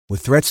With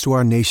threats to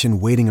our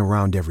nation waiting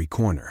around every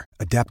corner,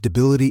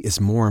 adaptability is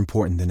more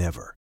important than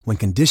ever. When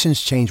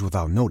conditions change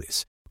without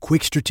notice,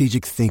 quick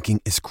strategic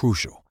thinking is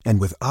crucial.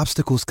 And with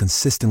obstacles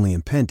consistently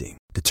impending,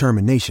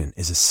 determination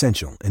is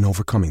essential in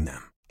overcoming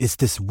them. It's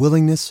this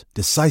willingness,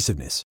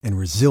 decisiveness, and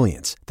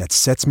resilience that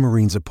sets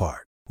Marines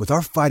apart. With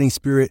our fighting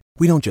spirit,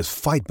 we don't just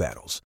fight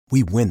battles,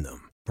 we win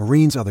them.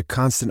 Marines are the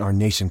constant our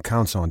nation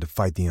counts on to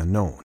fight the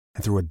unknown.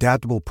 And through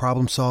adaptable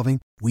problem solving,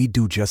 we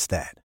do just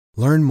that.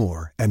 Learn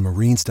more at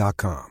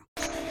marines.com.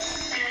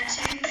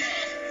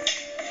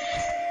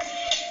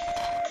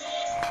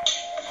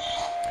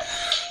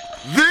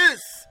 This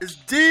is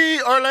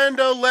D.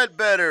 Orlando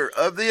Ledbetter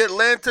of the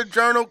Atlanta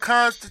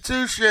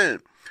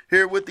Journal-Constitution,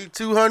 here with the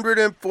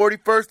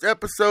 241st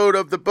episode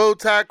of the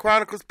Bowtie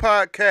Chronicles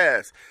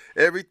podcast.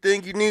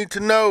 Everything you need to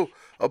know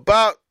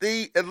about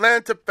the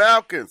Atlanta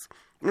Falcons.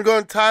 We're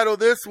going to title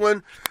this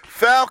one,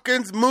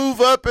 Falcons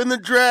Move Up in the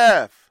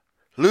Draft.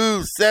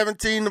 Lose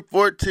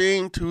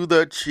 17-14 to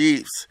the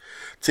Chiefs.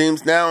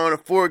 Team's now on a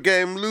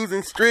 4-game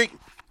losing streak,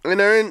 and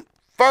they're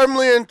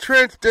firmly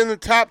entrenched in the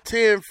top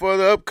 10 for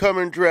the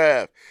upcoming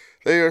draft.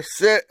 They are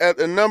set at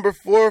the number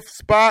 4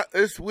 spot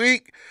this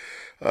week.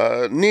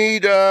 They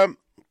don't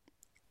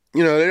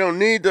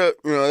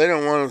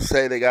want to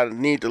say they got a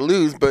need to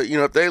lose, but,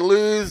 if they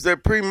lose, they're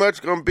pretty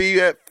much going to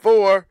be at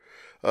 4.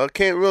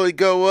 Can't really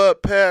go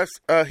up past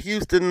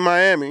Houston and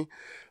Miami.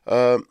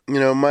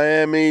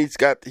 Miami's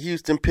got the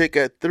Houston pick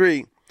at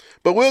 3.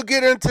 But we'll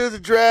get into the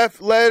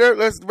draft later.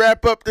 Let's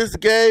wrap up this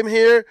game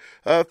here.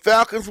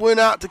 Falcons went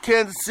out to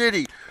Kansas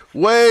City,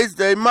 waged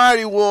a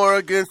mighty war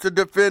against the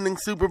defending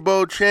Super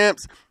Bowl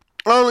champs,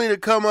 only to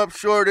come up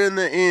short in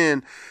the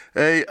end.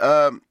 They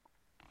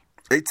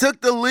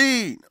took the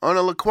lead on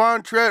a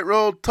Laquan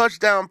Treadwell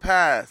touchdown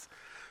pass,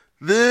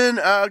 then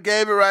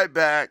gave it right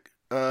back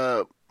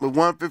with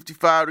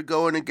 1:55 to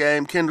go in the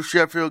game. Kendall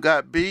Sheffield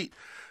got beat.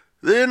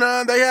 Then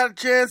they had a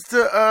chance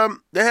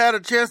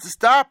to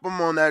stop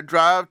him on that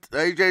drive.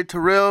 A.J.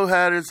 Terrell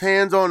had his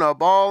hands on a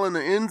ball in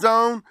the end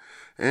zone,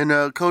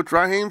 and Coach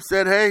Raheem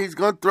said, "Hey, he's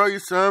gonna throw you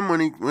some.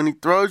 When he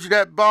throws you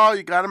that ball,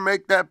 you got to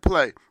make that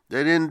play."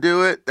 They didn't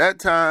do it that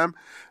time.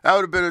 That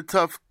would have been a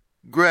tough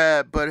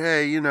grab, but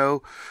hey,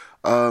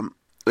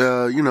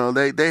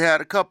 they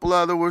had a couple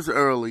other ones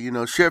early.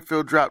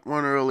 Sheffield dropped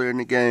one earlier in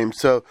the game,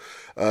 so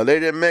they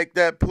didn't make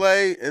that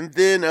play. And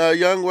then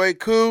Younghoe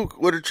Koo,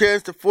 with a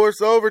chance to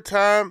force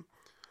overtime,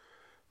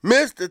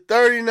 missed a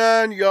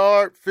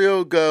 39-yard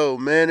field goal.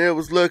 Man, it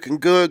was looking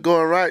good,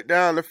 going right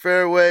down the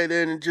fairway.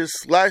 Then it just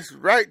sliced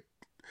right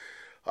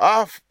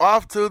off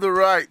to the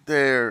right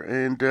there,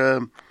 and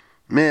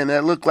man,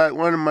 that looked like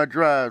one of my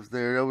drives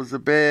there. That was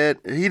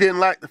he didn't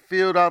like the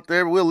field out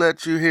there. We'll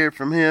let you hear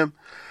from him.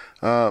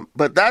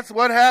 But that's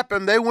what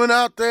happened. They went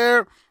out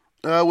there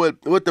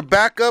with the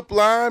backup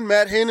line,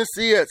 Matt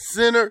Hennessy at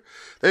center.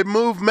 They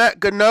moved Matt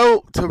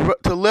Gano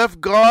to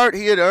left guard.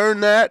 He had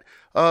earned that,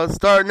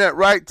 starting at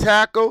right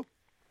tackle.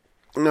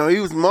 He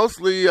was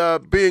mostly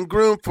being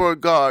groomed for a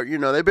guard.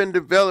 They've been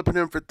developing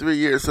him for 3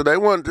 years, so they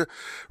wanted to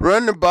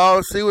run the ball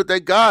and see what they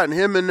got. And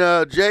him and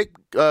Jake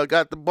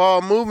got the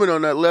ball moving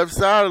on that left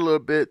side a little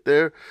bit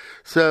there.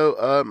 So,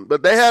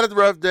 but they had a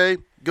rough day.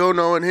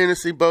 Gano and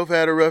Hennessy both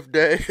had a rough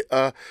day.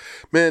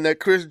 Man, that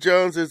Chris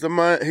Jones he's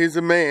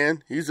a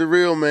man. He's a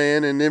real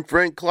man. And then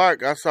Frank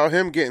Clark, I saw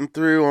him getting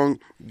through on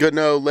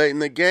Gano late in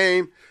the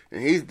game.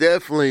 And he's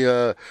definitely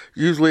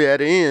usually at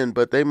the end,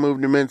 but they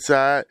moved him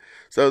inside.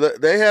 So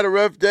they had a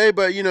rough day,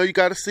 but you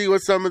got to see what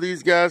some of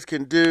these guys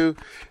can do.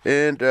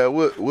 And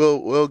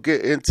we'll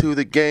get into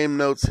the game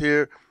notes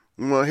here.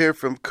 We'll hear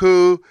from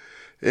Koo,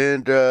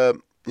 and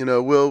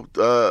we'll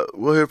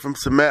hear from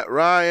Matt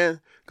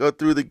Ryan. Go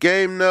through the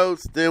game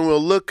notes, then we'll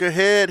look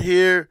ahead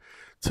here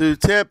to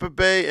Tampa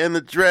Bay and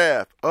the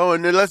draft. Oh,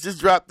 and then let's just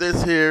drop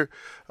this here.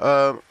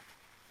 That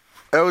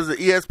was the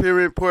ESPN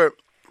report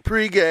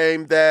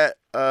pregame that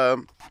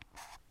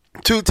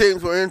 2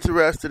 teams were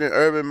interested in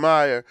Urban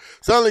Meyer.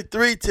 It's only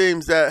 3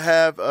 teams that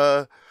have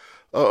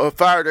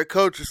fired their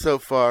coaches so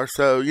far.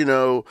 So,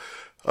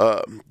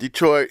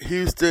 Detroit,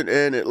 Houston,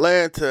 and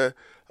Atlanta.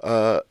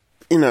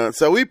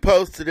 So we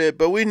posted it,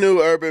 but we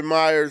knew Urban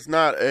Meyer's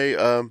not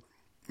a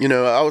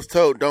I was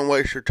told don't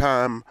waste your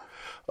time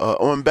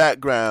on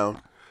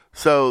background.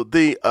 So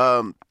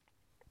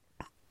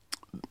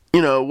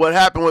what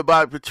happened with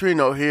Bobby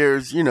Petrino here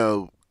is,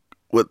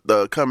 with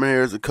coming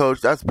here as a coach,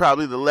 that's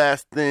probably the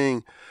last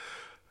thing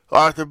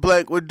Arthur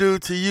Blank would do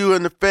to you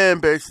and the fan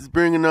base, is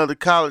bring another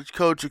college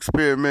coach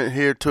experiment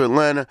here to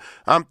Atlanta.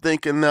 I'm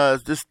thinking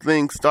as this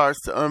thing starts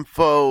to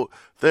unfold,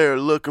 they're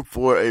looking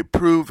for a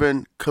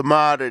proven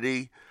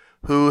commodity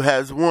who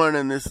has won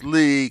in this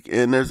league,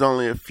 and there's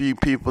only a few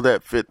people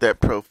that fit that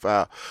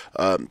profile.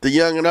 The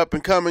young and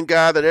up-and-coming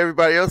guy that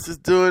everybody else is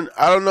doing,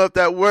 I don't know if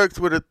that works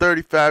with a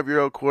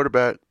 35-year-old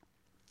quarterback.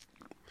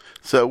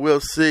 So we'll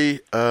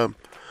see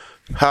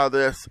how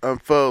this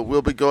unfolds.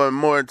 We'll be going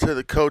more into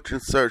the coaching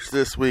search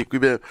this week.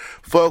 We've been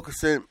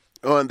focusing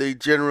on the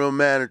general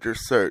manager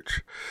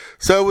search.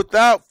 So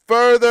without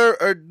further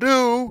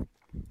ado,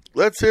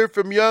 let's hear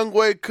from Young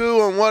Wei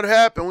Koo on what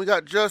happened. We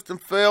got Justin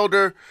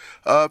Felder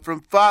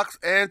from Fox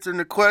answering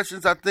the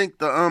questions. I think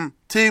the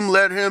team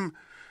let him,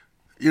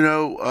 he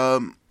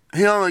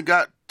only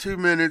got 2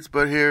 minutes,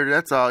 but here,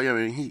 that's all. I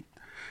mean,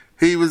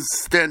 he was a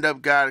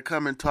stand-up guy to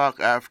come and talk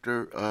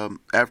after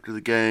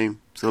the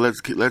game. So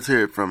let's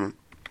hear it from him.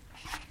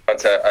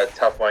 That's a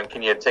tough one.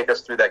 Can you take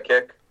us through that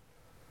kick?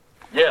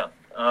 Yeah,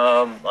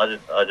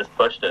 I just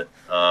pushed it.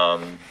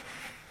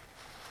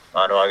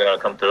 I know I gotta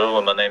come through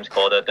when my name's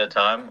called at that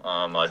time.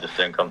 I just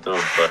didn't come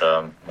through, but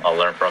I'll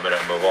learn from it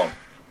and move on.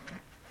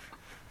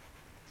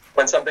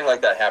 When something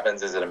like that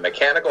happens, is it a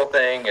mechanical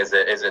thing? Is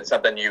it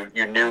something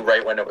you knew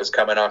right when it was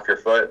coming off your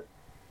foot?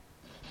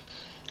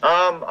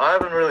 I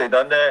haven't really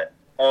done that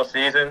all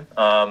season.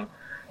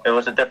 It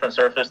was a different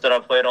surface that I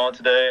played on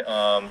today.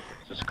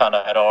 Just kind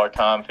of had a hard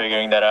time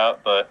figuring that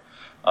out, but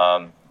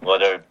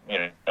whether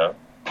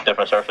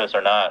different surface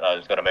or not, I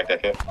just got to make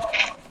that kick.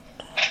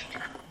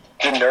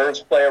 Do nerves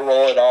play a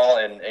role at all?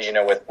 And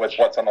with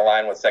what's on the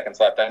line with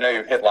seconds left, I know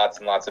you've hit lots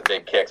and lots of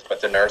big kicks,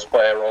 but do nerves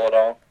play a role at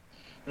all?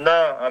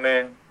 No, I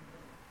mean,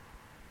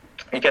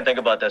 you can't think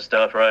about that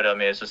stuff, right? I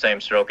mean, it's the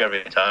same stroke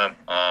every time.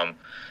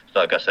 So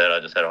like I said, I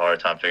just had a hard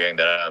time figuring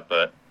that out,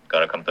 but got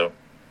to come through.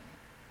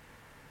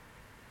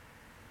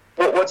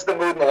 What's the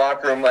mood in the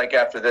locker room like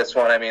after this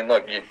one? I mean,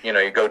 look,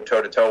 you go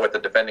toe-to-toe with the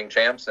defending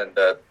champs and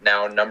the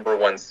now number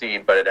 1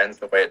 seed, but it ends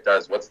the way it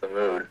does. What's the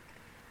mood?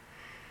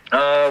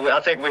 I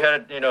think we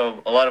had,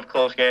 a lot of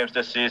close games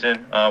this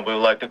season. We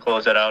would like to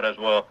close that out as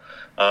well.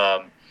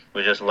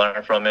 We just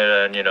learn from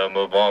it and,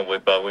 move on.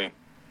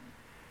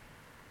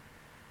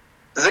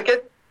 Does it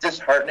get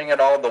disheartening at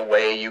all the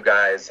way you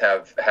guys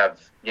have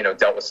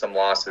dealt with some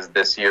losses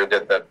this year,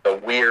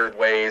 the weird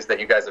ways that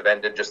you guys have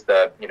ended just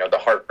the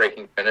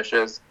heartbreaking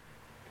finishes?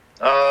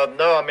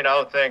 No, I mean, I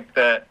would think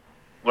that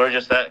we're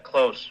just that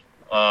close.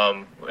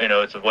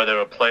 It's whether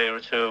a play or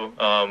two,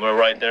 we're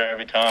right there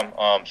every time.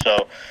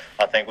 So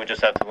I think we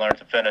just have to learn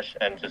to finish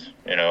and just,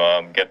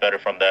 get better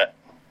from that.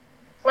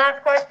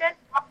 Last question.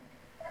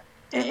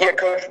 Yeah,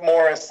 Coach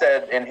Morris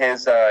said in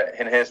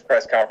his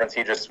press conference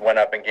he just went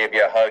up and gave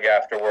you a hug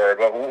afterward.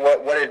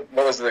 What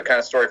was the kind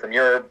of story from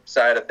your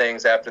side of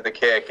things after the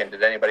kick, and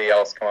did anybody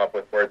else come up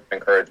with words of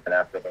encouragement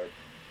afterwards?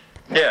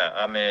 Yeah,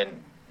 I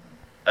mean,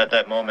 at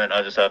that moment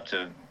I just have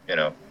to,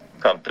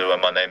 come through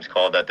and my name's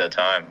called at that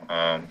time.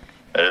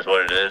 It is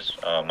what it is.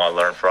 I'll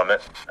learn from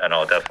it, and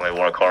I'll definitely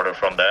work harder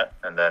from that,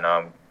 and then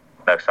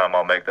next time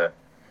I'll make that.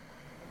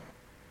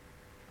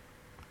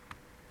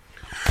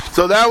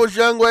 So that was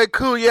Young Wei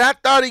Koo. Yeah, I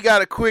thought he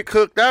got a quick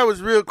hook. That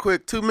was real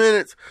quick, 2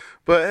 minutes.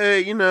 But,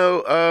 hey,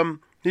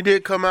 he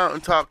did come out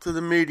and talk to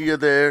the media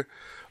there.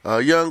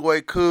 Young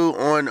Wei Koo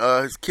on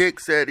his kick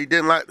said he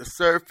didn't like the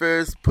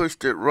surface,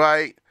 pushed it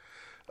right.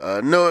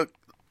 No,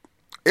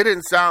 it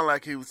didn't sound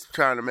like he was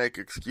trying to make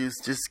an excuse,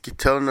 just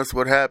telling us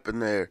what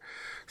happened there.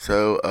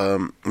 So,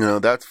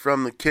 that's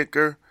from the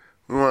kicker.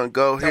 We want to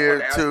go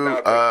here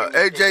to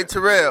A.J.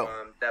 Terrell.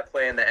 That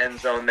play in the end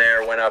zone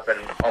there went up and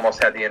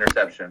almost had the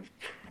interception.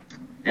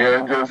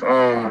 Yeah, just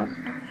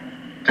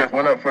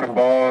went up for the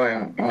ball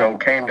and,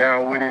 came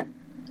down with it.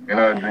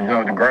 And,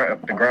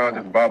 the ground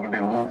just bobbled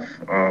it loose.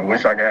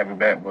 Wish I could have it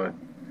back, but,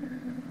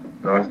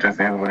 it's just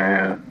what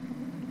it is.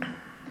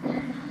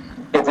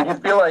 Yeah, did you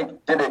feel like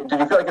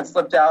it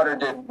slipped out, or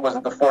was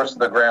it the force of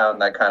the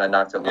ground that kind of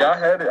knocked it loose? Yeah, I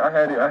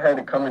had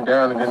it coming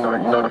down, and then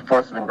the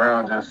force of the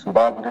ground just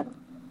bobbled it.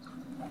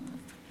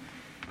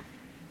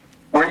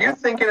 Were you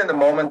thinking in the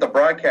moment, the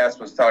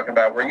broadcast was talking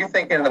about, were you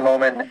thinking in the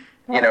moment,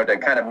 to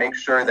kind of make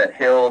sure that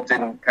Hill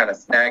didn't kind of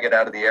snag it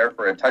out of the air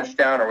for a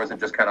touchdown, or was it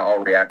just kind of all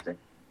reacting?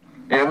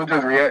 Yeah, it was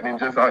just reacting,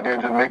 just out there,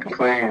 just making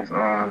plays. Just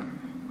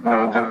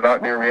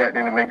out there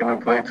reacting and making a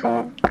play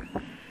to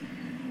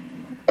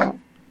it.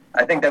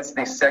 I think that's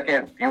the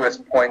second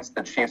fewest points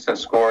the Chiefs have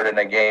scored in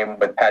a game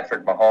with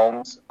Patrick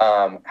Mahomes.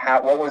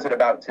 What was it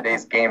about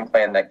today's game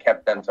plan that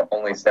kept them to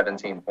only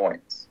 17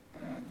 points?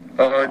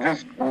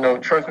 Just,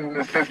 trusting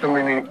the system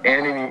and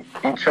in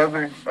each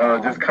other,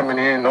 just coming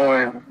in,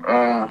 knowing,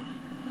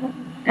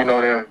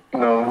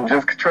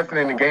 just trusting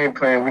in the game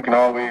plan. We can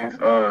always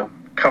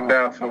come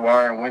down to the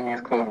wire and win these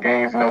close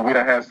games. We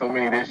don't have so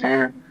many this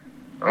year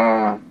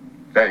that,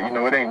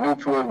 it ain't new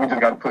to us. We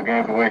just got to put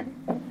games away.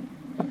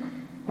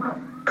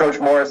 Coach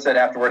Morris said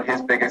afterward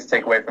his biggest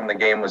takeaway from the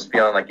game was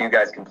feeling like you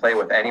guys can play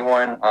with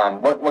anyone.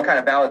 What kind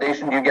of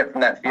validation do you get from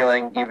that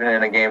feeling, even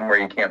in a game where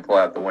you can't pull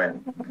out the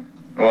win?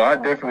 Well, I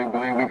definitely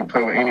believe we can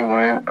play with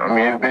anyone. I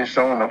mean, it's been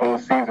shown the whole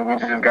season. We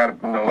just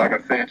got to, like I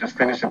said, just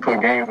finish and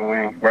put games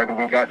away. Whether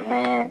we got the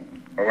lead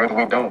or whether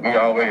we don't, we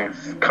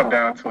always come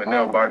down to a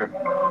nail-biter.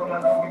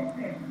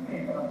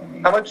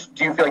 How much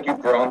do you feel like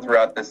you've grown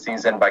throughout this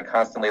season by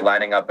constantly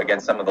lining up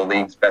against some of the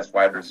league's best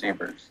wide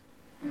receivers?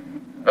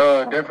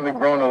 Definitely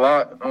grown a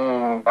lot.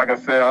 Like I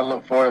said, I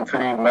look forward to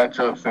these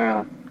matchups,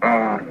 and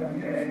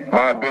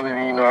my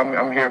ability,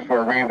 I'm here for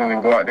a reason,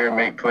 and go out there and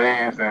make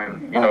plays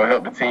and,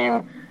 help the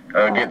team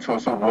get to a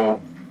Super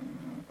Bowl.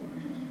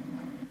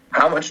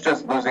 How much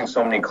does losing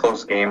so many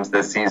close games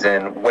this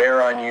season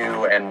wear on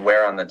you and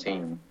wear on the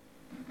team?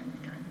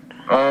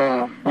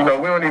 We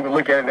don't even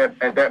look at it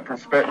at that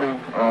perspective.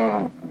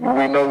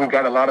 We know we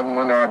got a lot of them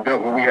under our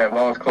belt where we have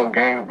lost close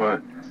games,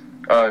 but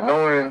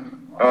knowing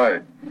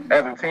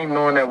as a team,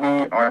 knowing that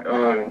we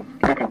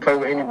can play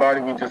with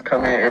anybody, we just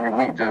come in every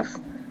week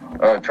just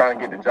trying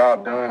to get the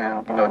job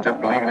done and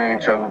just believing in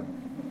each other.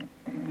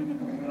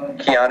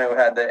 Keanu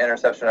had the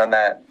interception on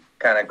that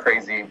kind of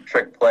crazy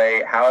trick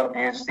play. How have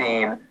you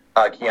seen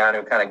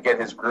Keanu kind of get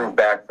his groove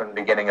back from the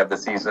beginning of the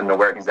season to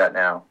where he's at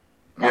now?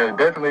 Yeah,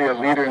 definitely a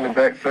leader in the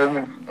back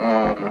seven.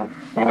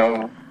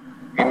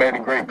 He made a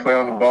great play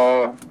on the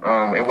ball.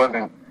 It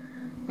wasn't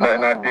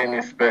nothing I didn't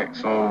expect.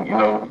 So,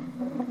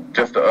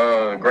 just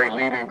a great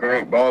leader,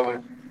 great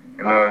baller,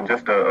 and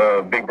just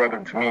a big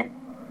brother to me.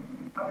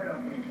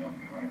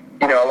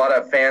 A lot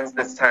of fans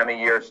this time of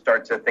year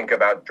start to think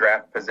about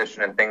draft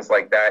position and things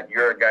like that.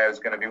 You're a guy who's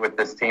going to be with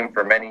this team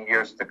for many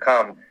years to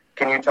come.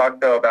 Can you talk,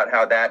 though, about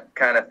how that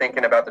kind of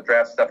thinking about the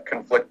draft stuff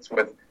conflicts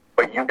with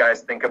what you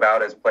guys think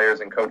about as players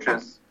and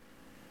coaches?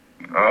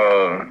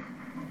 I'm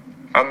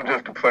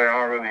just a player.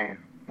 I don't really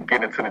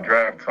get into the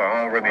draft, so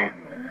I don't really,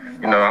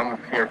 I'm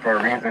here for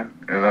a reason,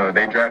 and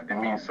they drafted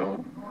me,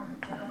 so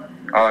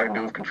all I can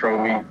do is control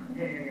me.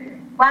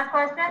 Last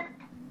question.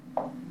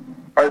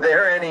 Are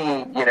there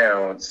any,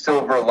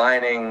 silver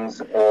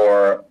linings,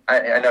 or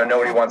I know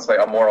nobody wants like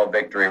a moral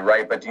victory,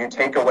 right? But do you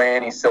take away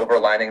any silver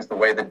linings the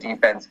way the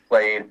defense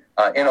played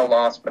in a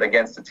loss, but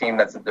against a team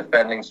that's a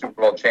defending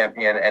Super Bowl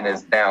champion and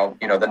is now,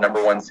 the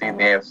number one seed in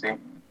the AFC?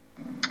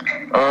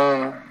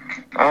 I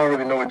don't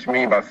really know what you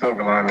mean by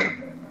silver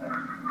lining.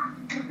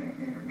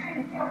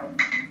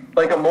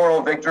 Like a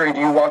moral victory, do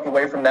you walk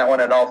away from that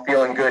one at all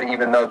feeling good,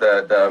 even though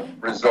the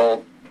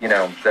result,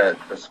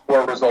 the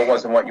score result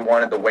wasn't what you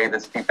wanted, the way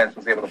this defense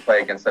was able to play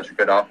against such a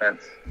good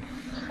offense?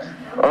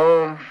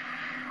 No,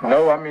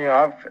 I mean,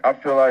 I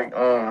feel like,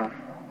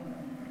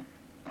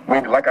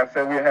 like I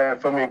said, we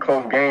had so many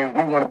close games.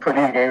 We want to put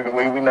these games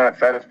away. We're not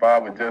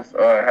satisfied with just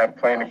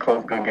playing a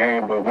close, good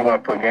game, but we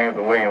want to put games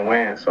away and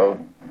win. So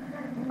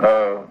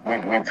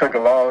we took a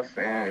loss,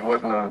 and it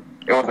wasn't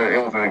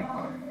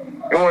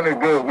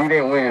good. We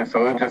didn't win,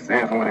 so it just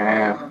is what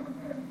it is.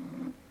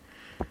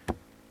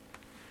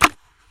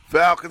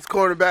 Falcons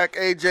quarterback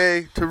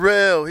A.J.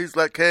 Terrell, he's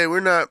like, hey,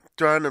 we're not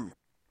trying to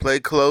play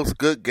close,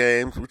 good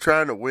games. We're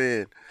trying to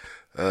win.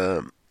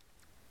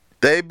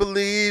 They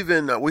believe,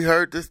 and we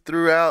heard this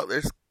throughout,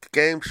 this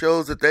game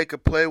shows that they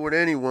could play with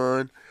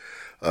anyone.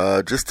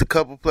 Just a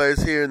couple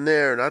plays here and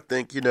there, and I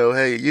think,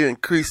 hey, you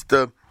increase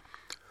the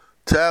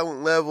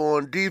talent level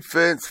on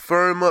defense,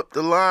 firm up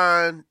the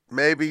line,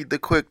 maybe the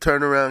quick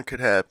turnaround could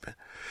happen.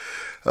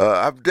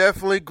 I've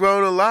definitely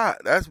grown a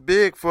lot. That's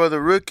big for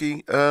the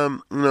rookie.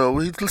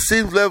 He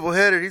seems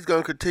level-headed. He's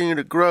going to continue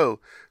to grow.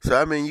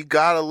 So, I mean, you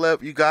got a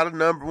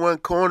number one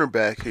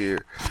cornerback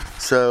here.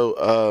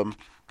 So,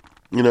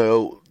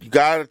 you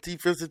got a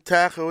defensive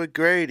tackle with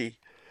Grady.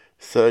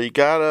 So, you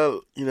got a,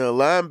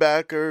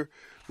 linebacker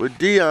with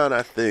Dion,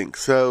 I think.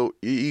 So,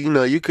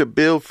 you could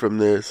build from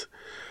this.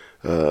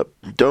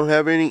 Don't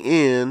have any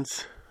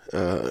ends.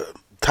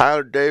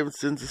 Tyler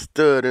Davidson's a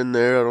stud in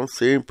there. I don't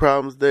see any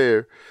problems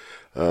there.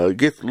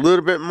 Gets a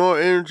little bit more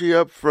energy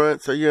up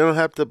front, so you don't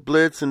have to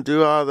blitz and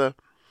do all the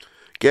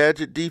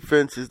gadget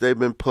defenses they've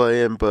been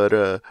playing. But,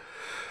 I'm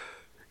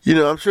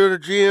sure the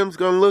GM's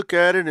going to look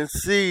at it and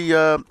see,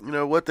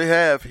 what they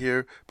have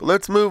here. But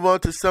let's move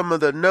on to some of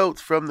the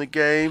notes from the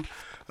game.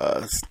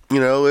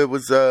 It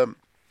was,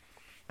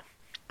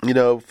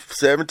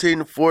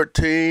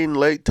 17-14,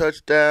 late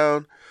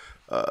touchdown.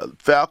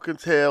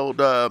 Falcons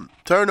held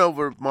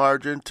turnover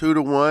margin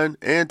 2-1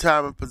 and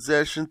time of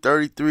possession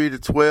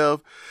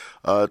 33-12,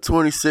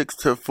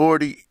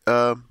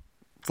 26-40,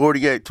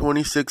 48,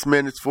 26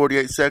 minutes,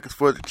 48 seconds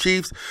for the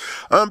Chiefs.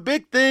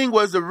 Big thing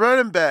was the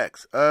running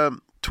backs,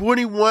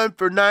 21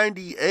 for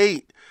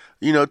 98.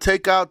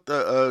 Take out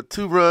the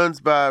 2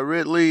 runs by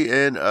Ridley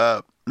and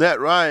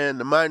Matt Ryan,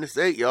 the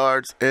 -8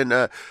 yards, and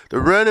the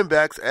running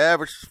backs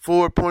averaged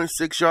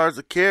 4.6 yards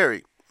a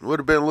carry. Would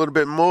have been a little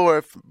bit more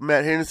if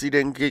Matt Hennessy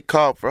didn't get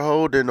caught for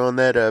holding on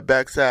that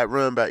backside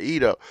run by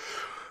Ito.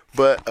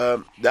 But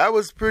that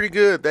was pretty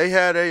good. They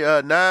had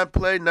a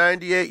 9-play,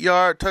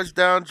 98-yard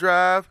touchdown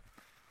drive.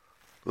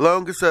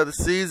 Longest of the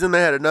season. They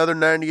had another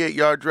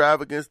 98-yard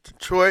drive against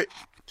Detroit.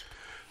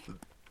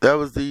 That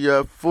was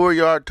the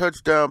 4-yard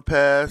touchdown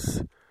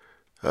pass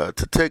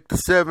to take the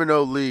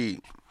 7-0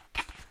 lead.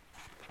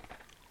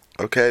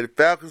 Okay, the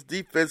Falcons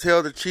defense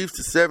held the Chiefs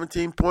to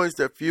 17 points,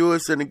 their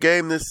fewest in the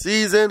game this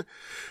season,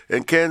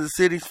 and Kansas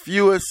City's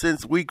fewest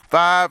since Week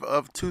 5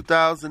 of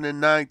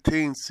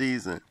 2019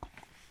 season.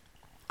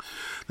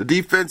 The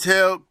defense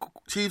held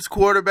Chiefs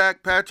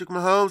quarterback Patrick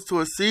Mahomes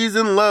to a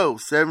season low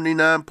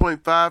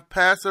 79.5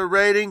 passer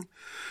rating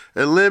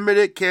and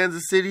limited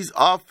Kansas City's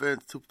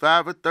offense to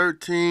 5 of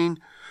 13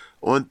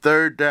 on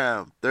third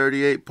down,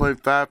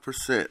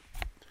 38.5%.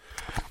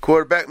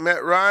 Quarterback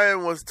Matt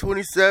Ryan was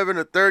 27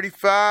 of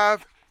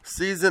 35,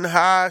 season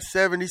high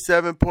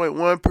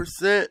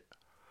 77.1%.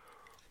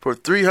 for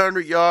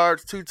 300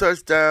 yards, 2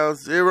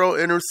 touchdowns, 0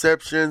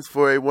 interceptions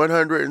for a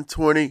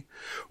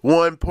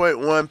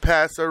 121.1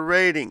 passer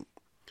rating.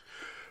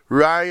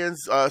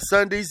 Ryan's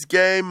Sunday's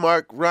game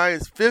marked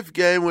Ryan's 5th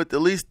game with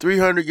at least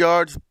 300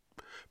 yards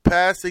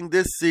passing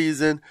this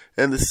season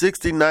and the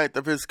 69th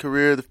of his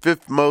career, the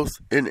 5th most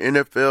in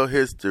NFL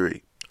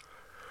history.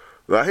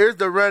 Now here's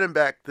the running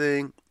back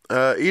thing.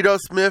 Ito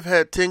Smith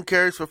had 10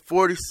 carries for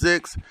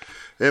 46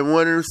 and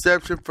 1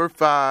 interception for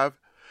 5.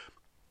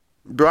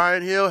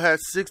 Brian Hill had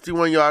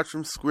 61 yards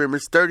from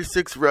scrimmage,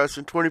 36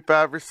 rushing,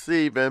 25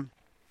 receiving.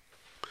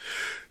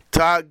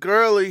 Todd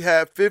Gurley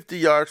had 50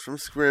 yards from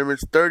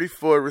scrimmage,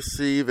 34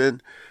 receiving,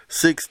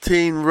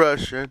 16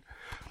 rushing.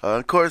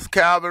 Of course,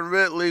 Calvin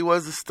Ridley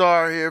was the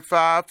star here,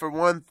 5 for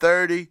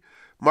 130,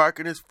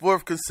 marking his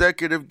 4th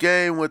consecutive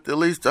game with at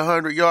least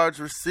 100 yards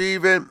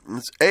receiving.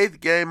 His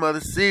 8th game of the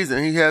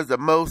season. He has the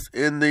most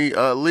in the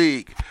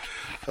league.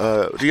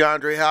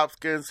 DeAndre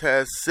Hopkins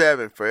has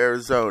 7 for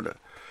Arizona.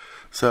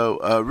 So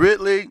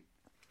Ridley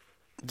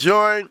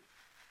joined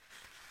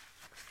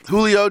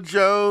Julio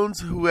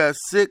Jones, who has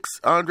 6,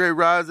 Andre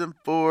Rison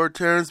 4,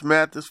 Terrence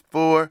Mathis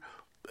 4,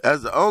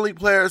 as the only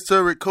players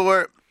to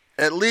record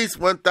at least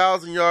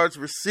 1,000 yards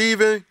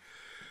receiving,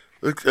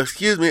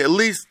 at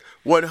least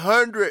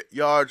 100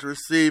 yards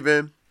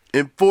receiving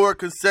in 4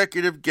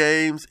 consecutive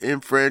games in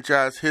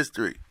franchise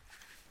history.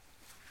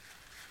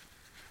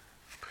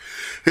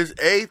 His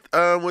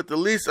 8th with at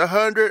least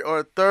 100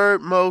 or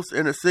 3rd most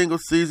in a single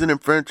season in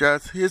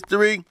franchise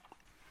history.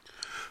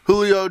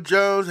 Julio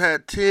Jones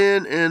had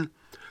 10 in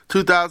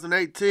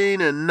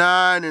 2018 and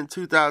 9 in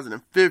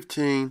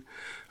 2015.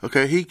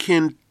 Okay, he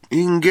can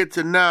get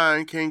to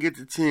 9, can't get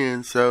to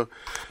 10. So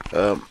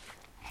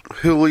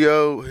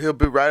Julio, he'll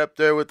be right up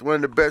there with one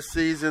of the best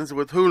seasons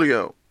with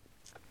Julio.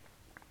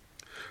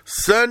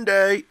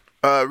 Sunday,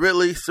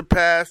 Ridley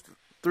surpassed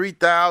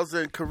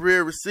 3,000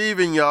 career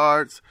receiving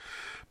yards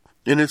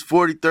in his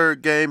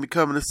 43rd game,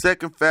 becoming the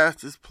 2nd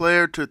fastest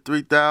player to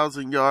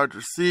 3,000 yards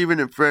receiving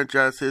in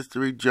franchise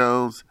history.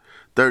 Jones,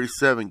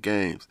 37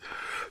 games.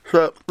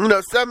 So,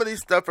 some of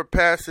these stuff are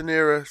passing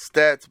era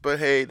stats, but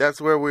hey, that's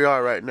where we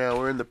are right now.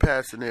 We're in the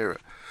passing era.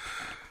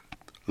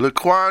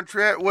 Laquan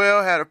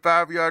Treadwell had a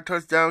 5-yard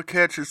touchdown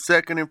catch, his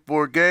 2nd in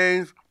 4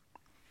 games.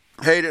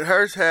 Hayden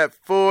Hurst had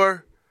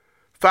 5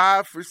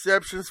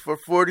 receptions for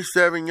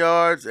 47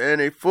 yards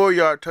and a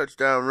 4-yard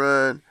touchdown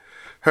run.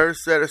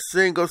 Hurst set a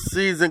single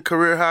season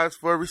career highs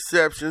for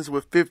receptions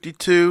with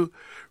 52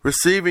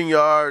 receiving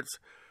yards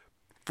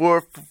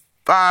for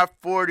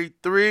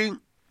 543.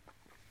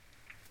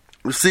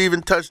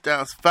 Receiving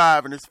touchdowns,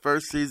 5 in his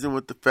first season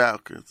with the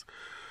Falcons.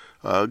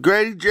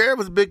 Grady Jarrett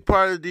was a big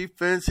part of the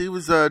defense. He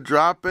was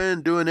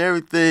dropping, doing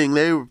everything.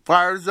 They were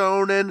fire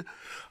zoning,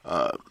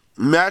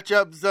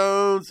 matchup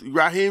zones.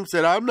 Raheem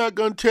said, I'm not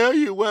going to tell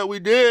you what we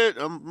did.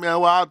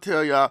 I'll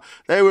tell y'all.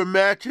 They were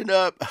matching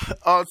up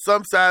on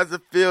some sides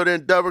of the field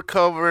and double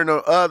covering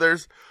on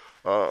others.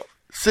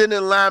 Sending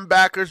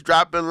linebackers,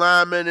 dropping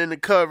linemen in the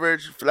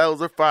coverage.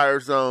 Those are fire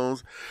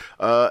zones.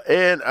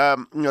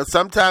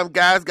 Sometimes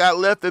guys got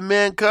left in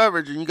man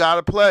coverage and you got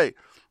to play.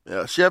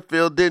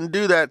 Sheffield didn't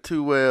do that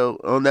too well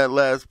on that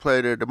last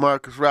play there,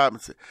 DeMarcus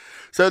Robinson.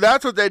 So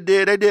that's what they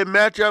did. They did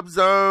matchup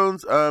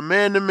zones,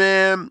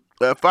 man-to-man,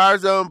 fire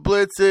zone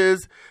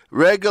blitzes,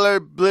 regular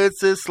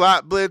blitzes,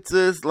 slot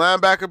blitzes,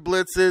 linebacker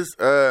blitzes.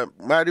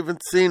 Might even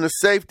seen a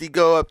safety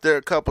go up there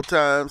a couple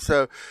times.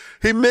 So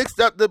he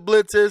mixed up the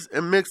blitzes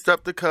and mixed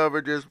up the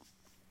coverages,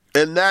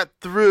 and that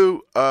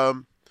threw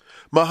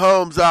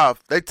Mahomes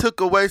off. They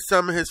took away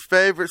some of his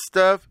favorite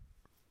stuff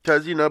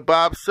because,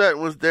 Bob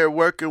Sutton was there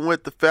working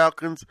with the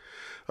Falcons,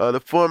 the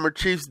former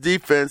Chiefs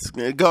defense,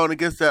 going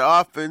against that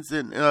offense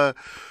and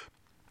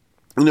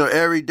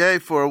every day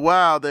for a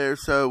while there.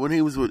 So when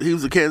he was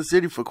in Kansas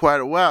City for quite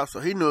a while,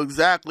 so he knew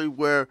exactly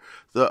where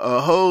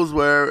the holes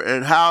were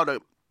and how to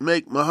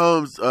make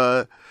Mahomes,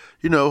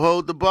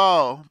 hold the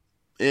ball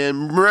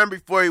and run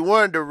before he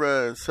wanted to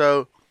run.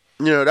 So,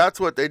 that's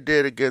what they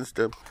did against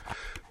him.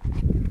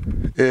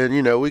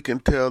 And, we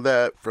can tell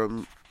that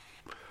from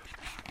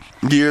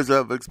years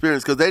of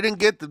experience because they didn't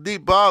get the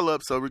deep ball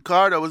up. So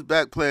Ricardo was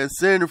back playing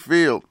center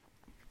field.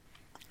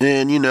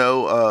 And,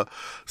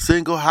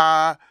 single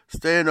high,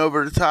 staying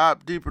over the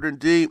top, deeper than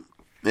deep.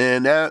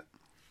 And that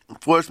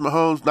forced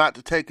Mahomes not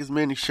to take as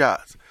many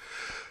shots.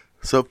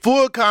 So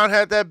Fulcon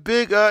had that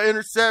big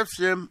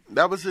interception.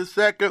 That was his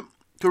 2nd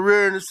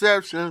career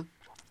interception.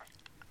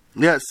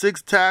 He had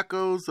 6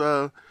 tackles,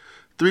 3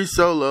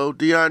 solo.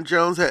 Deion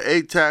Jones had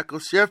 8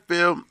 tackles.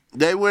 Sheffield,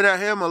 they went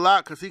at him a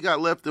lot because he got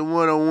left in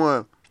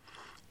one-on-one.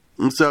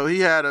 And so he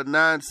had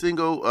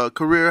a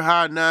career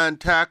high 9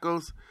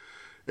 tackles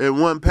and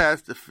 1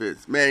 pass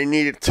defense. Man, he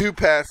needed 2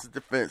 passes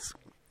defense.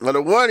 Well,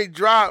 the one he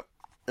dropped,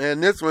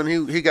 and this one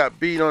he got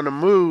beat on the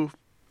move.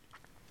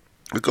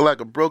 Looked like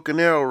a broken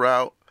arrow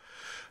route.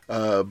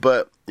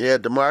 But, yeah,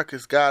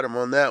 DeMarcus got him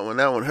on that one.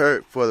 That one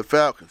hurt for the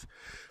Falcons.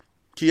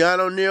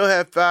 Keanu Neal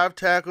had 5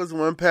 tackles,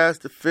 1 pass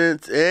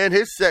defense, and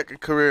his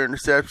second career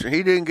interception.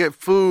 He didn't get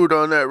fooled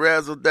on that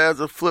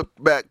razzle-dazzle throw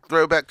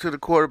back to the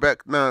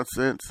quarterback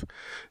nonsense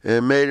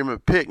and made him a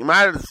pick. He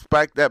might have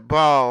spiked that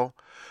ball,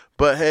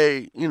 but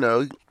hey,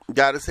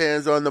 got his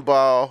hands on the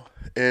ball,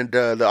 and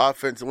the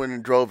offense went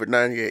and drove it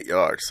 98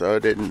 yards, so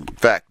it didn't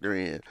factor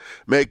in.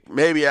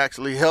 Maybe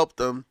actually helped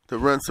them to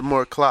run some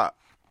more clock.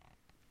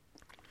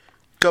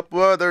 Couple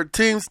other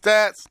team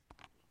stats.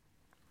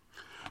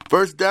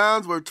 First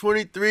downs were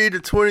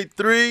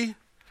 23-23.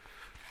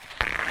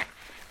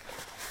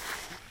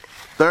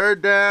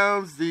 Third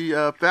downs,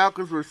 the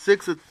Falcons were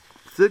 6 of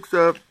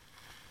 12.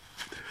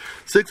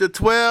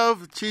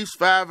 The Chiefs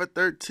 5 of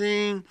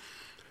 13.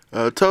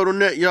 Total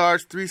net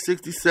yards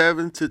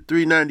 367 to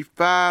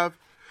 395.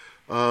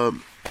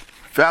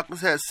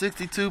 Falcons had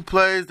 62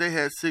 plays. They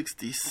had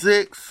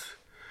 66.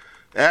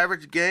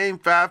 Average game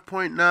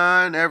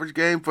 5.9. Average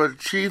game for the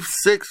Chiefs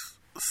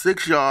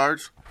 6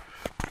 yards.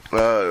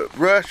 Net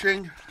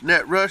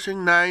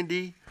rushing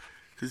 90,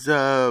 because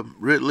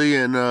Ridley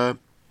and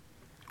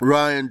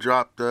Ryan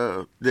dropped.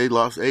 They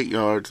lost 8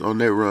 yards on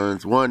their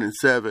runs, 1 and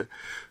 7.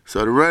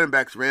 So the running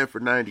backs ran for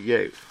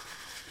 98.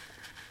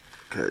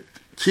 Okay.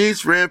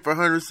 Chiefs ran for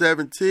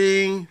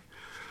 117.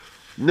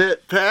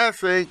 Net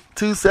passing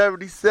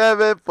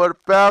 277 for the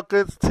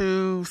Falcons,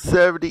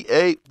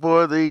 278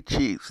 for the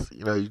Chiefs.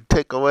 You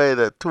take away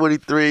the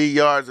 23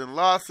 yards and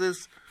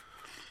losses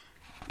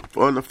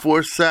on the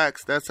 4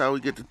 sacks. That's how we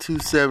get the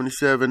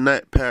 277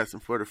 net passing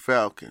for the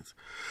Falcons.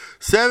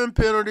 7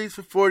 penalties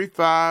for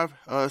 45,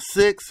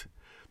 6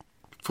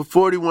 for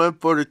 41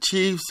 for the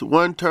Chiefs,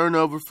 1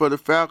 turnover for the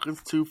Falcons,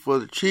 2 for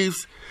the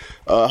Chiefs.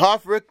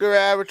 Hofrichter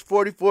averaged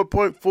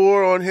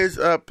 44.4 on his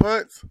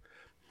punts.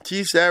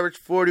 Chiefs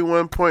averaged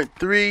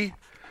 41.3,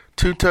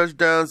 2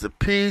 touchdowns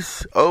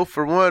apiece, 0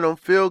 for 1 on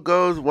field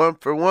goals, 1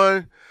 for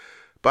 1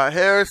 by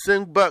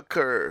Harrison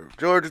Butker,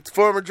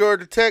 former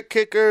Georgia Tech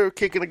kicker,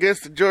 kicking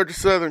against the Georgia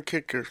Southern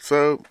kicker.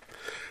 So,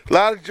 a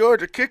lot of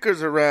Georgia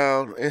kickers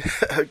around.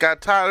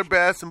 Got Tyler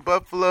Bass in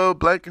Buffalo,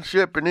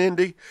 Blankenship in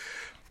Indy.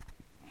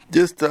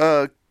 Just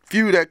a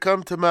few that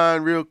come to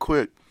mind real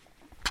quick.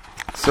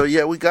 So,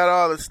 yeah, we got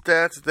all the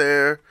stats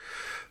there.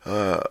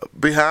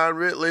 Behind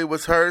Ridley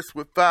was Hurst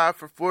with 5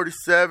 for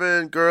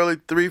 47, Gurley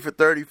 3 for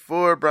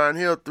 34, Brian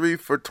Hill 3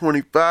 for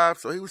 25,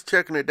 so he was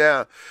checking it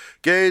down.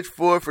 Gage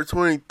 4 for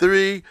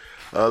 23,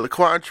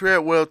 Laquan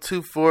Treadwell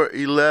 2 for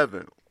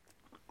 11.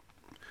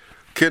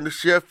 Kendall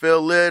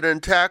Sheffield led in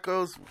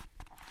tackles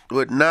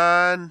with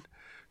 9,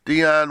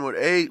 Dion with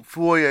 8,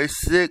 Foyer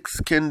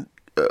 6,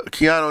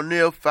 Keanu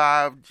Neal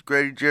 5,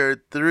 Grady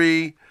Jarrett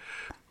 3,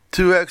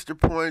 2 extra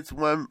points,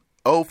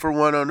 0 for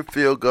 1 on the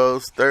field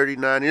goals,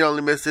 39. He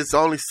only missed his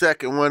only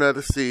second one of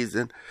the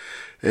season.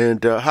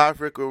 And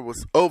Hofrichter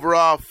was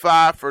overall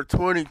 5 for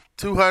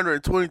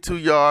 222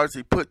 yards.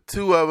 He put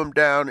 2 of them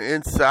down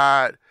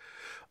inside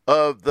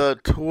of the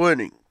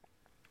 20.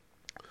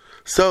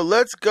 So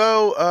let's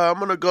go. I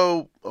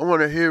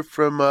want to hear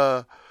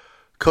from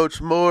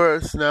Coach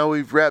Morris. Now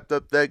we've wrapped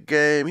up that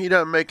game. He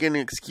doesn't make any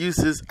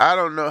excuses. I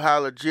don't know how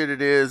legit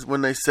it is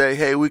when they say,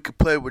 hey, we could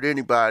play with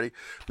anybody.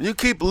 When you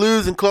keep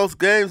losing close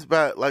games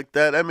like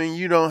that, I mean,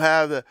 you don't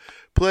have the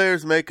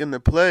players making the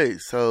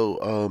plays.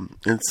 So,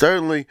 and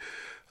certainly,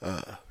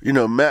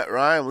 Matt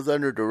Ryan was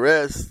under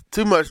duress,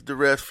 too much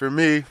duress for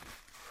me,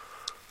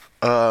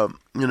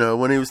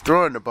 when he was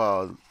throwing the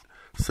ball.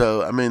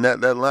 So, I mean,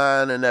 that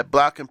line and that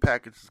blocking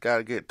package has got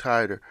to get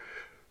tighter.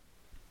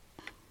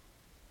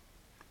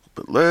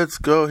 But let's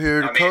go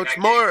here to Coach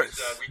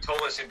Morris. We told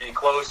us it'd be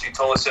close. You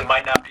told us it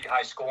might not be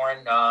high scoring.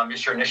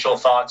 Just your initial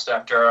thoughts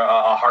after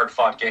a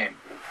hard-fought game.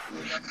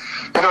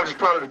 I'm just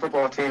proud of the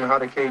football team and how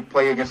they came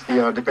play against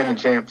the defending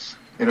champs.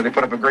 They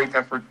put up a great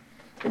effort.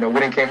 We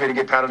didn't came here to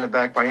get pat on the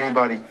back by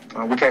anybody.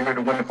 We came here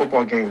to win the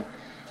football game.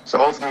 So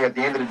ultimately, at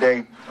the end of the day,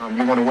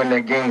 you want to win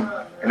that game,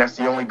 and that's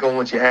the only goal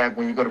that you have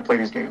when you go to play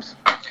these games.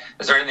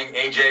 Is there anything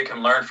AJ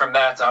can learn from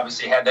that?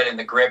 Obviously, had that in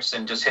the grips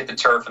and just hit the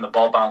turf and the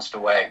ball bounced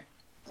away.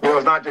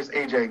 It's not just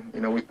AJ.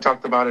 We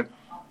talked about it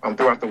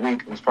throughout the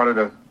week. It was part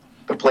of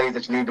the plays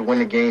that you need to win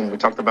the game. We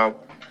talked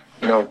about,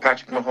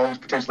 Patrick Mahomes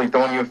potentially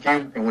throwing you a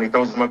few, and when he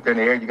throws them up there in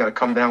the air, you got to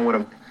come down with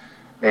him.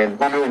 And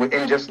who knew it would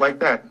end just like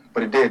that?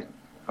 But it did.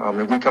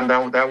 If we come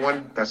down with that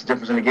one, that's the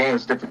difference in the game.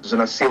 It's the difference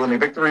in us sealing the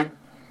victory.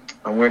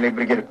 And we're able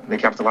to get it. They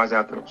capitalize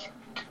afterwards.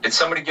 Did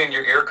somebody get in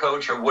your ear,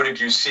 Coach, or what did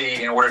you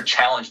see in order to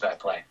challenge that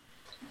play?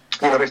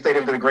 They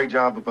stadium did a great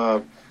job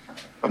of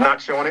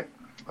not showing it.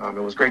 It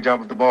was a great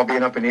job of the ball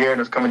being up in the air and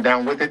us coming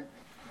down with it,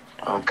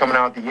 coming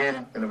out at the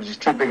end, and it was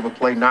just too big of a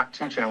play not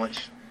to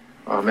challenge.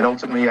 And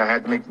ultimately, I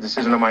had to make the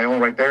decision on my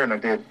own right there, and I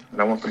did. And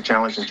I went for the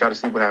challenge and try to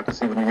see what happens,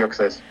 see what New York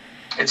says.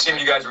 It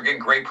seemed you guys were getting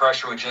great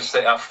pressure with just a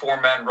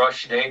 4-man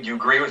rush today. Do you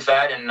agree with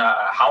that? And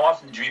how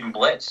often did you even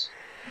blitz?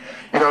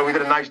 We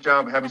did a nice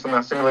job of having some of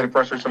our simulated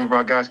pressure. Some of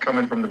our guys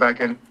coming from the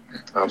back end.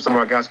 Some of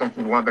our guys come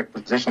from the linebacker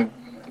position.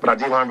 But our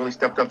D-line really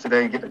stepped up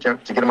today to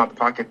get them out the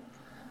pocket.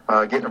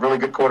 Getting a really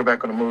good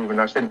quarterback on the move,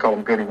 and I shouldn't call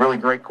him good. A really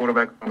great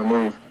quarterback on the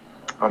move.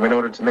 in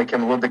order to make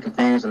him a little bit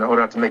confused and in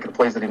order not to make the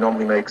plays that he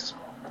normally makes.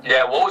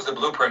 Yeah, what was the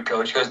blueprint,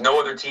 Coach? Because no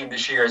other team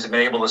this year has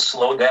been able to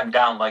slow them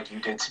down like you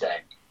did today.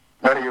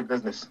 None of your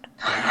business.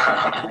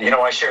 You don't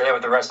want to share that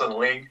with the rest of the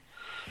league?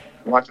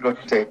 Watch it on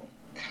tape.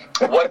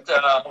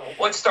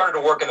 What started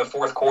to work in the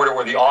fourth quarter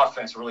where the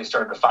offense really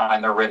started to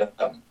find their rhythm?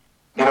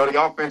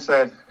 The offense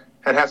had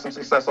some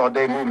success all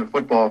day moving the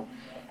football.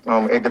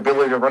 The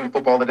ability to run the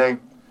football today,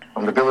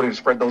 the ability to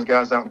spread those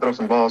guys out and throw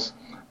some balls.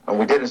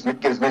 We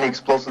didn't get as many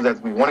explosives as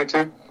we wanted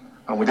to.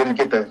 We didn't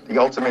get the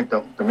ultimate,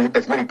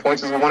 as many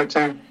points as we wanted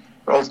to.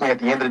 But ultimately, at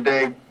the end of the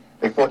day,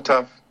 they fought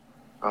tough.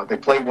 They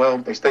played well.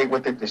 They stayed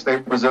with it. They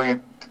stayed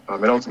resilient.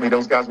 And ultimately,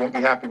 those guys won't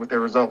be happy with their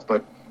results.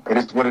 But it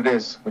is what it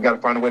is. We got to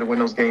find a way to win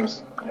those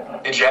games.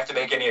 Did you have to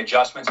make any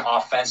adjustments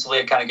offensively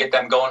to kind of get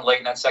them going late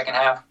in that second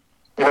half?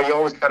 You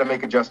always got to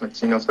make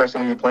adjustments,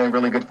 especially when you're playing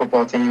really good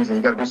football teams and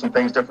you got to do some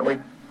things differently.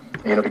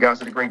 The guys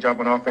did a great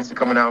job on offense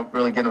coming out,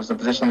 really getting us in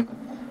position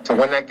to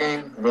win that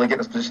game, really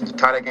getting us in position to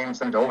tie that game and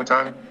send it to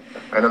overtime.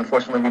 And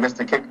unfortunately, we missed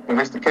the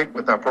kick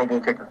with our Pro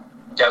Bowl kicker.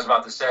 Yeah, I was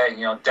about to say,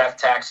 death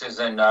taxes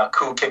and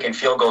coup kicking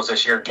field goals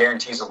this year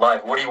guarantees of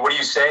life. What do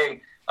you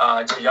say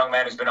to a young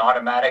man who's been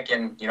automatic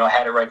and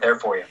had it right there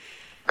for you?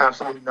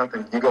 Absolutely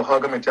nothing. You go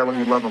hug him and tell him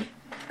you love him.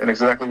 And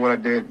exactly what I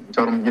did. I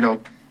told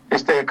him,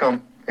 his day will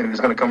come, and it's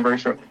going to come very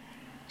shortly.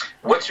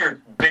 What's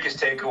your biggest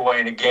takeaway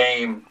in a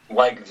game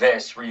like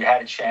this where you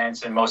had a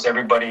chance and most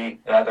everybody,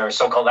 there are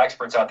so-called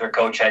experts out there,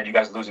 Coach, had you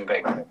guys losing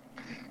big?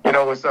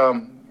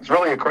 It's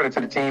really a credit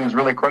to the team. It's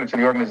really a credit to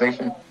the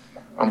organization.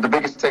 The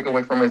biggest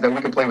takeaway from it is that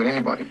we can play with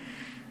anybody.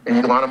 And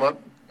you line them up,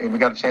 and we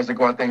got a chance to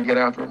go out there and get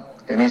after them.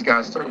 And these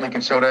guys certainly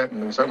can show that,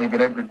 and we've certainly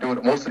been able to do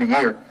it most of the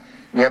year.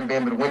 We haven't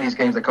been able to win these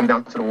games that come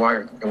down to the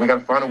wire. And we got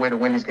to find a way to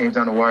win these games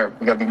down the wire.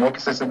 We got to be more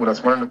consistent with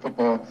us running the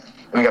football,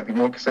 and we got to be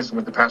more consistent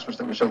with the pass rush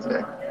that we showed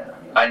today.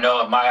 I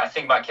know. I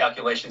think my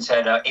calculations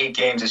had 8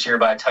 games this year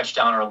by a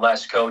touchdown or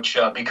less, Coach.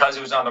 Because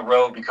it was on the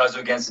road, because it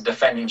was against the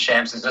defending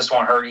champs, does this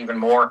one hurt even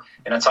more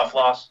in a tough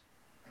loss?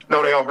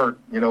 No, they all hurt.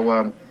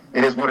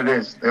 It is what it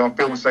is. They all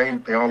feel the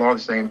same. They all are the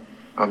same.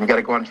 You got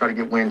to go out and try to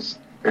get wins.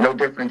 They're no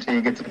different until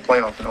you get to the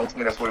playoffs, and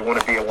ultimately that's where we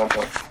want to be at one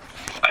point.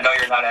 I know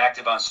you're not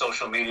active on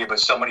social media, but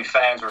so many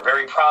fans were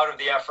very proud of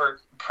the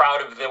effort,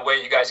 proud of the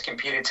way you guys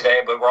competed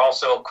today, but we're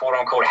also,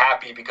 quote-unquote,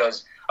 happy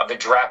because of the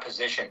draft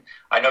position.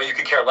 I know you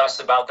could care less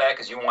about that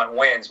because you want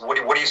wins. What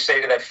do you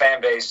say to that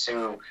fan base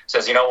who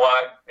says, you know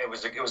what, it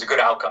was a good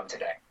outcome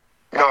today?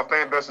 Our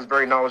fan base is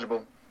very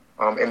knowledgeable,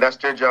 and that's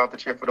their job to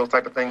cheer for those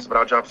type of things, but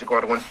our job is to go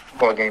out and win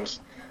football games.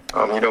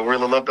 We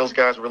really love those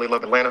guys. We really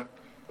love Atlanta.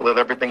 We love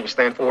everything we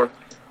stand for.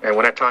 And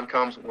when that time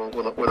comes,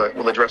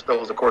 we'll address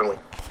those accordingly.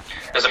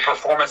 Does a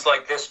performance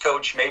like this,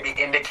 Coach, maybe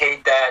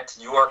indicate that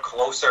you are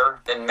closer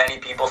than many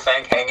people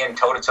think, hanging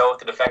toe-to-toe with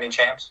the defending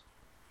champs?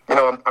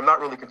 I'm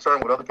not really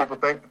concerned what other people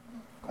think.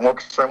 I'm more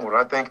concerned with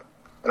what I think,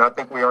 and I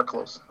think we are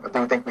close. I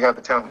do think we have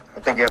the talent.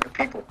 I think we have the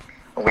people.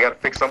 And we got to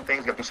fix some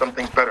things, got to do some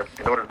things better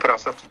in order to put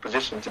ourselves in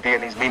position to be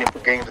in these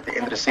meaningful games at the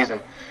end of the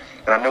season.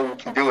 And I know we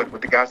can do it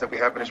with the guys that we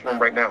have in this room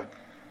right now.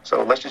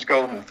 So let's just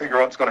go and figure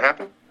out what's going to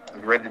happen.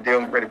 I'm ready to deal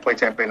and ready to play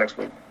Tampa Bay next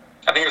week.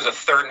 I think it was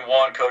a 3rd and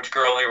 1. Coach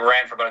Gurley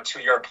ran for about a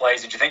 2-yard play.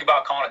 Did you think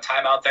about calling a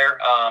timeout there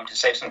to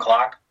save some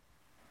clock?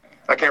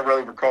 I can't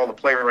really recall the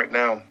play right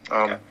now.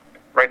 Okay.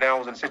 Right now, I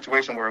was in a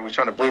situation where we was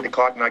trying to bleed the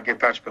clock and not give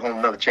Patrick Mahomes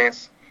another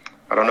chance.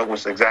 I don't know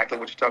exactly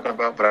what you're talking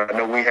about, but I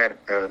know we had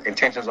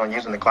intentions on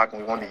using the clock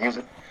and we wanted to use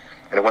it,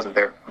 and it wasn't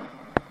there.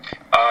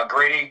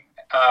 Grady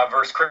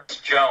versus Chris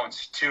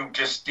Jones, two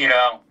just,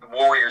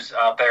 warriors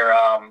out there.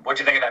 What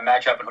do you think of that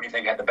matchup, and who do you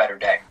think had the better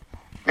day?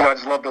 I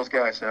just love those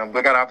guys.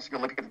 We got to obviously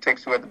look at the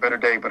tapes who had the better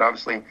day, but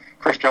obviously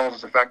Chris Jones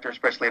is a factor,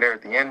 especially there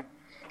at the end.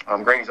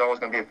 Grady's always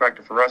going to be a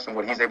factor for us and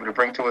what he's able to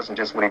bring to us and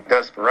just what he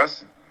does for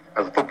us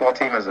as a football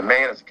team, as a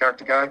man, as a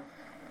character guy.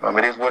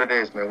 It is what it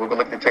is, man. We're going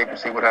to look at the tape and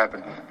see what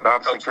happened. But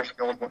obviously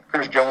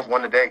Chris Jones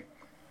won the day.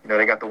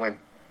 They got the win.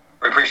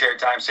 We appreciate your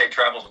time. Safe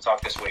travels. We'll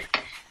talk this week.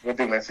 We'll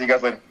do, man. See you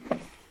guys later.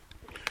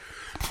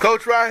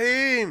 Coach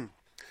Raheem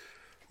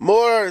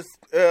Morris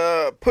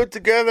put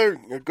together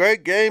a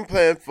great game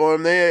plan for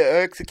him. They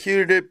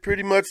executed it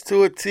pretty much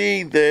to a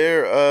T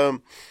there.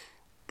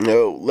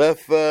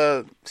 Left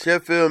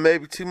Sheffield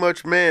maybe too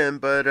much man,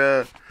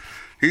 but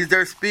he's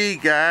their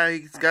speed guy.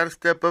 He's got to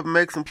step up and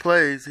make some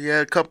plays. He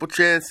had a couple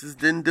chances,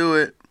 didn't do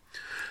it.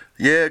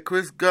 Yeah,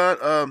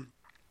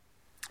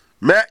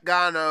 Matt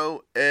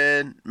Gano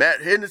and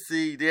Matt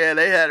Hennessy, yeah,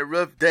 they had a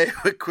rough day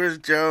with Chris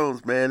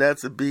Jones, man.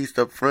 That's a beast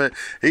up front.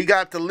 He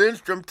got to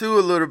Lindstrom, too,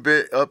 a little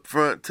bit up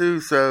front,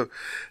 too. So,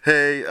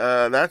 hey,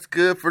 that's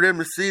good for them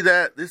to see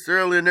that this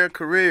early in their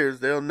careers.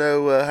 They'll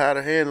know how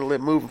to handle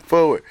it moving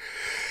forward.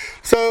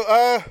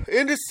 So,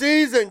 in the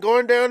season,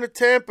 going down to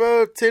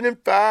Tampa,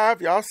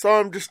 10-5. Y'all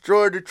saw him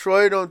destroy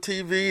Detroit on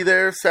TV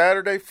there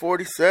Saturday,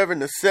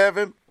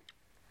 47-7.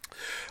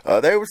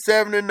 They were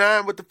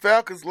 7-9 with the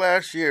Falcons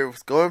last year. It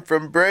was going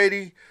from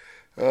Brady,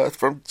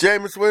 from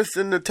Jameis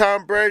Winston to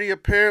Tom Brady.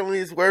 Apparently,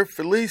 is worth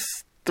at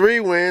least 3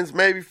 wins,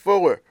 maybe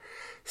 4.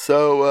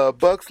 So,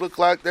 Bucs look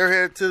like they're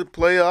headed to the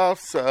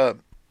playoffs.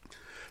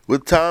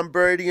 with Tom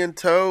Brady in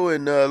tow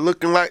and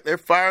looking like they're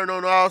firing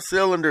on all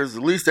cylinders.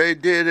 At least they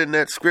did in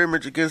that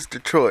scrimmage against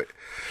Detroit.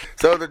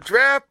 So the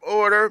draft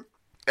order,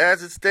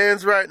 as it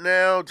stands right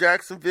now,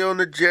 Jacksonville and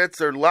the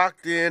Jets are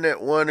locked in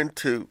at 1 and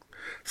 2.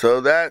 So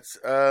that's,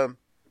 then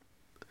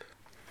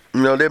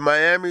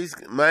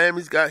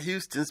Miami's got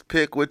Houston's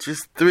pick, which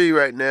is 3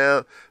 right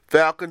now.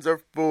 Falcons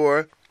are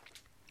 4.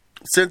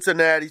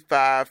 Cincinnati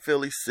 5,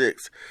 Philly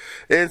 6.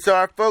 And so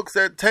our folks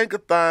at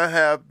Tankathon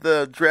have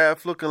the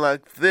draft looking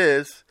like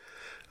this.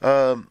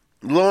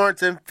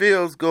 Lawrence and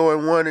Fields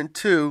going 1 and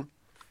 2.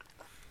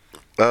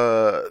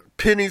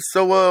 Penny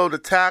Sewell, the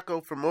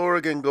tackle from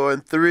Oregon,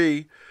 going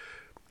 3.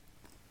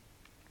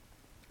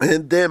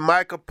 And then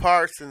Micah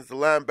Parsons, the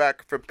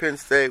linebacker from Penn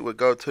State, would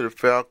go to the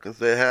Falcons.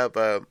 They have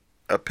a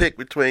pick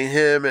between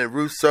him and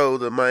Rousseau,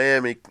 the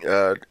Miami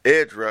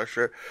edge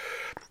rusher.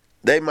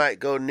 They might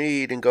go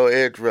need and go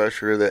edge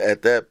rusher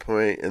at that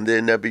point, and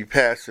then they'll be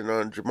passing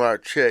on Jamar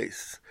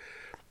Chase,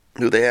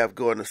 who they have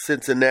going to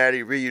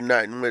Cincinnati,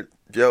 reuniting with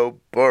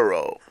Joe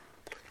Burrow.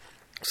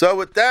 So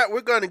with that,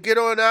 we're going to get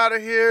on out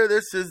of here.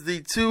 This is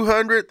the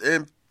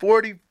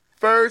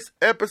 241st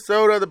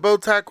episode of the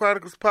Bowtie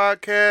Chronicles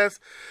podcast,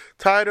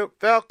 titled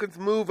Falcons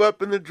Move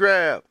Up in the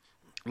Draft.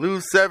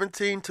 Lose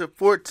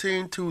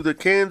 17-14 to the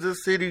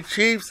Kansas City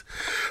Chiefs.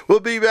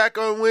 We'll be back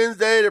on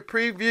Wednesday to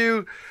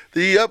preview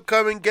the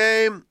upcoming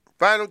game,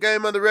 final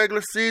game of the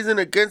regular season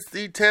against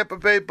the Tampa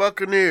Bay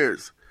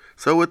Buccaneers.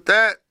 So with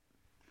that,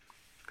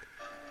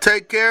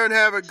 take care and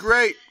have a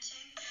great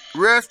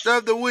rest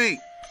of the week.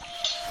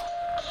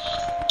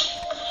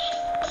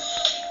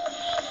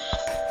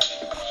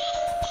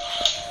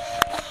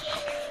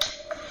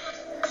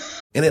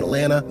 In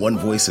Atlanta, one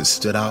voice has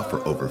stood out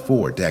for over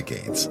 4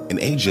 decades. An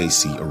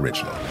AJC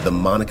original, The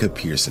Monica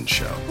Pearson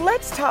Show.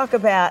 Let's talk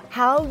about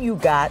how you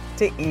got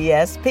to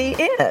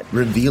ESPN.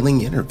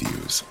 Revealing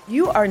interviews.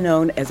 You are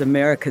known as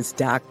America's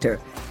doctor,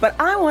 but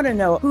I want to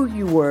know who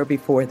you were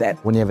before that.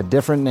 When you have a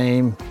different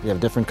name, you have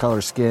different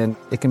color skin,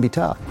 it can be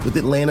tough. With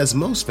Atlanta's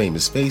most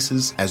famous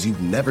faces as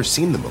you've never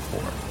seen them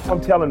before. I'm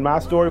telling my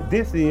story.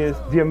 This is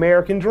the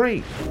American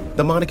dream.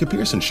 The Monica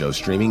Pearson Show,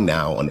 streaming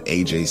now on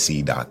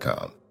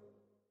AJC.com.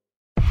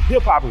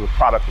 Hip-hop is a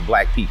product of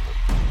black people.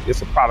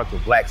 It's a product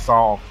of black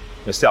song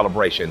and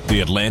celebration.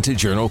 The Atlanta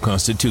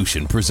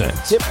Journal-Constitution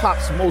presents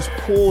hip-hop's most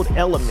pulled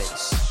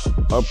elements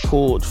are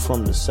pulled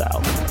from the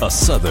South. A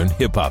Southern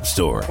hip-hop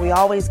story. We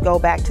always go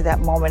back to that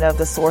moment of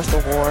the Source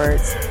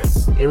Awards.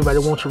 Everybody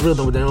wants your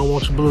rhythm, but they don't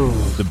want your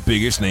blues. The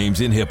biggest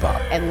names in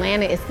hip-hop.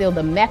 Atlanta is still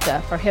the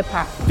mecca for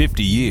hip-hop.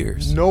 50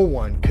 years. No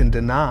one can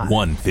deny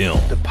one film.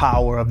 The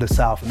power of the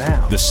South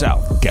now. The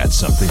South got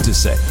something to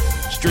say.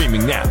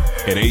 Streaming now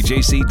at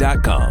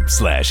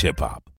AJC.com/hiphop.